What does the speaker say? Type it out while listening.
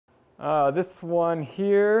This one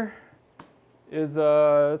here is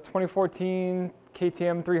a 2014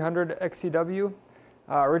 KTM 300 XCW.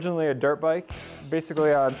 Originally a dirt bike.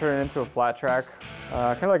 Basically, I'm turning it into a flat track,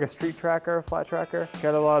 kind of like a street tracker, flat tracker.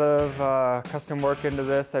 Got a lot of custom work into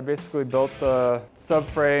this. I basically built the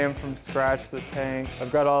subframe from scratch, the tank.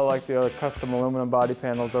 I've got all like the custom aluminum body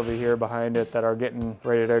panels over here behind it that are getting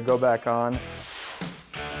ready to go back on.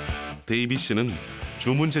 데이비 씨는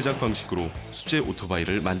주문 제작 방식으로 수제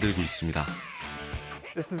오토바이를 만들고 있습니다.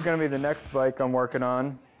 This is going to be the next bike I'm working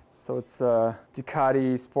on. So it's a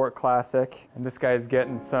Ducati Sport Classic, and this guy's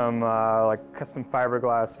getting some like custom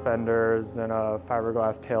fiberglass fenders and a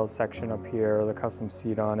fiberglass tail section up here, the custom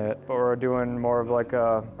seat on it. But we're doing more of like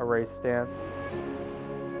a race stance.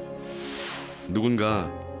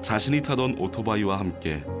 누군가 자신이 타던 오토바이와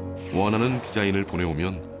함께 원하는 디자인을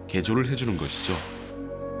보내오면 개조를 해주는 것이죠.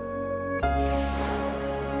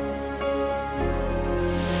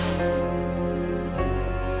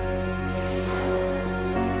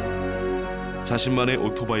 자신만의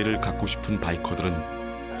오토바이를 갖고 싶은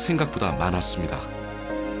바이커들은 생각보다 많았습니다.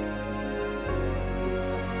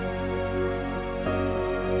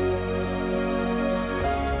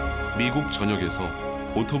 미국 전역에서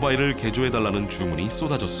오토바이를 개조해달라는 주문이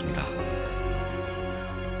쏟아졌습니다.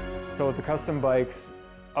 So with the custom bikes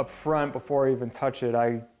up front, before I even touch it,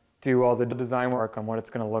 I do all the design work on what it's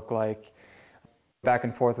going to look like. Back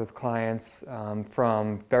and forth with clients,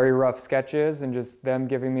 from very rough sketches and just them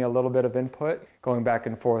giving me a little bit of input, going back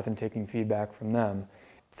and forth and taking feedback from them.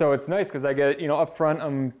 So it's nice because I get, up front,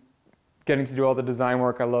 I'm getting to do all the design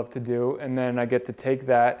work I love to do, and then I get to take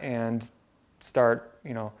that and start,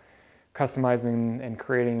 customizing and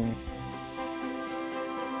creating.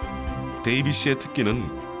 데이비 씨의 특기는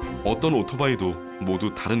어떤 오토바이도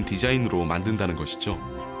모두 다른 디자인으로 만든다는 것이죠.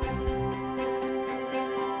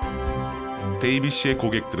 데이비 씨의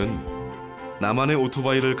고객들은 나만의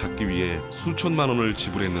오토바이를 갖기 위해 수천만 원을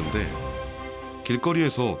지불했는데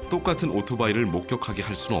길거리에서 똑같은 오토바이를 목격하게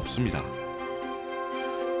할 수는 없습니다.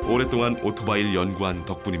 오랫동안 오토바이를 연구한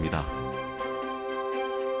덕분입니다.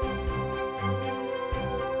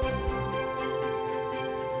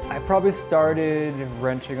 I probably started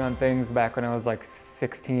wrenching on things back when I was like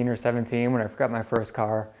 16 or 17 when I got my first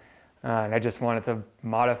car. And I just wanted to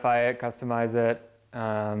modify it, customize it.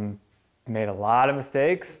 Made a lot of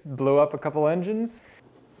mistakes, blew up a couple engines.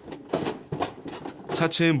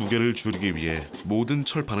 차체의 무게를 줄이기 위해 모든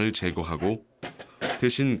철판을 제거하고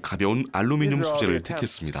대신 가벼운 알루미늄 소재를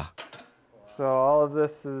택했습니다. So all of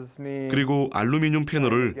this is me. 그리고 알루미늄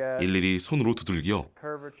패널을 일일이 손으로 두들겨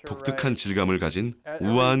독특한 질감을 가진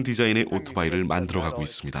우아한 디자인의 오토바이를 만들어가고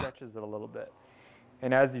있습니다.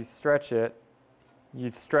 And as you stretch it, you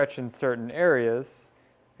stretch in certain areas,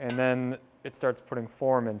 and then it starts putting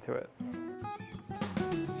form into it.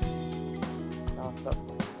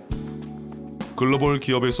 글로벌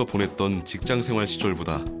기업에서 보냈던 직장 생활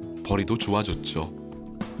시절보다 벌이도 좋아졌죠.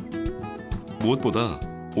 무엇보다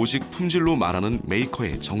오직 품질로 말하는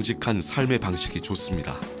메이커의 정직한 삶의 방식이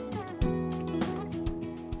좋습니다.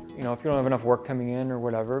 If you don't have enough work coming in or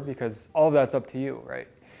whatever, because all of that's up to you, right?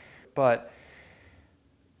 But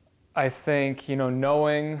I think,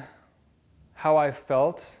 knowing how I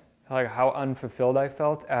felt, like how unfulfilled I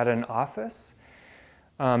felt at an office,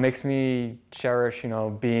 makes me cherish,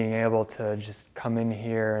 being able to just come in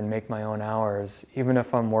here and make my own hours. Even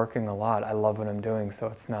if I'm working a lot, I love what I'm doing, so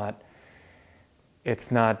it's not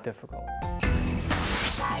difficult.